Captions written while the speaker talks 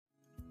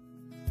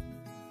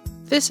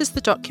This is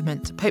the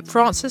document Pope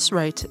Francis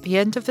wrote at the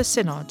end of the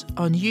Synod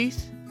on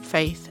youth,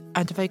 faith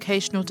and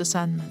vocational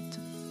discernment.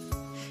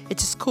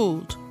 It is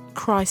called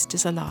Christ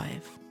is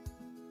Alive.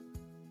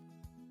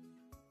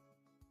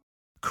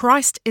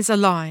 Christ is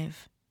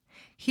alive.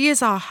 He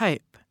is our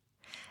hope,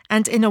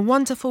 and in a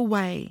wonderful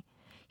way,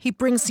 he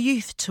brings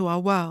youth to our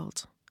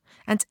world,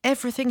 and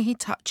everything he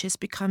touches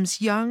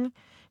becomes young,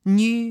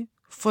 new,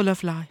 full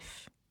of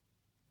life.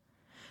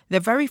 The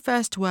very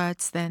first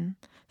words, then,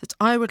 that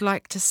I would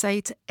like to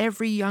say to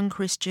every young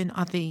Christian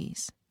are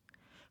these: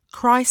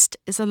 Christ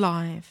is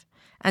alive,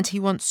 and he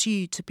wants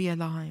you to be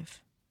alive.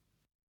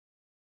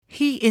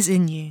 He is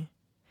in you,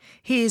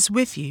 he is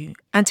with you,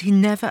 and he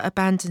never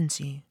abandons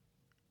you.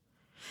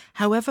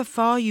 However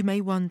far you may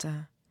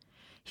wander,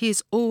 he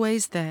is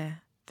always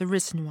there, the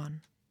risen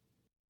one.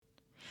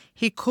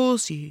 He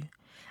calls you,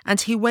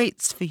 and he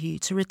waits for you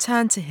to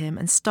return to him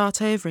and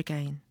start over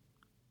again.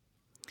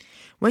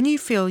 When you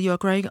feel you are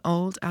growing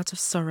old out of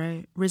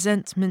sorrow,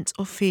 resentment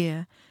or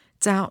fear,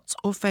 doubt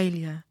or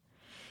failure,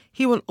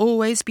 he will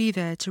always be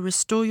there to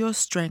restore your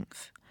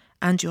strength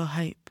and your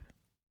hope.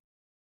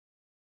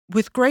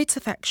 With great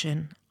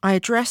affection, I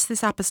address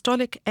this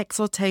apostolic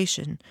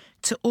exhortation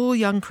to all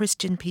young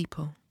Christian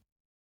people.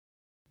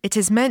 It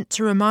is meant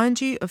to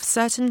remind you of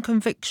certain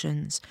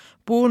convictions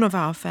born of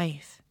our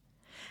faith,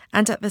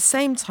 and at the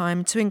same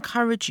time to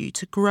encourage you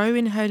to grow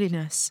in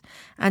holiness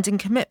and in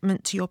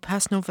commitment to your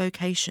personal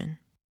vocation.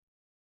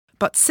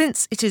 But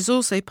since it is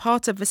also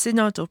part of the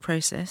synodal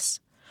process,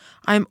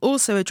 I am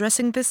also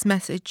addressing this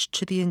message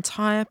to the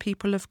entire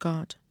people of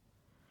God,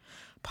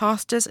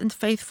 pastors and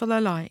faithful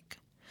alike,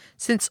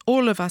 since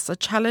all of us are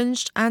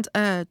challenged and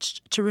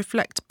urged to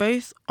reflect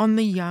both on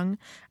the young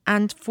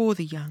and for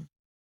the young.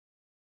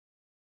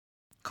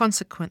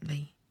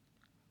 Consequently,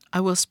 I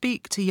will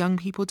speak to young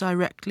people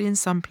directly in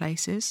some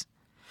places,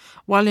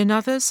 while in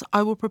others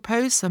I will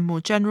propose some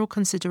more general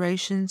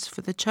considerations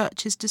for the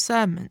Church's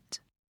discernment.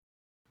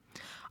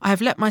 I have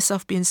let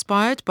myself be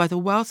inspired by the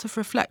wealth of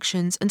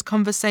reflections and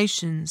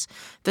conversations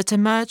that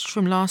emerged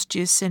from last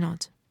year's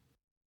synod.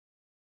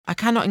 I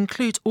cannot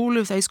include all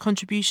of those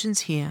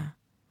contributions here,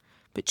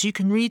 but you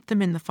can read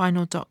them in the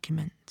final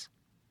document.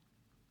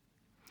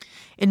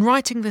 In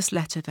writing this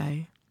letter,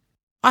 though,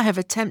 I have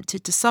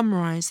attempted to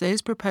summarise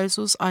those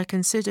proposals I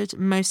considered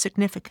most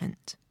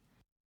significant.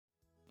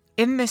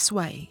 In this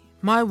way,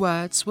 my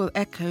words will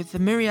echo the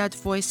myriad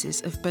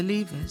voices of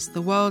believers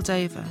the world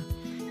over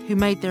who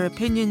made their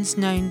opinions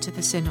known to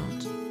the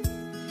Synod.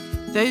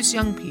 Those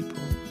young people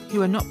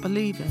who are not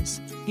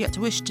believers yet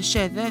wished to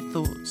share their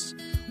thoughts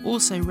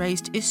also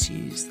raised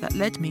issues that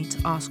led me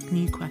to ask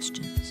new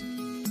questions.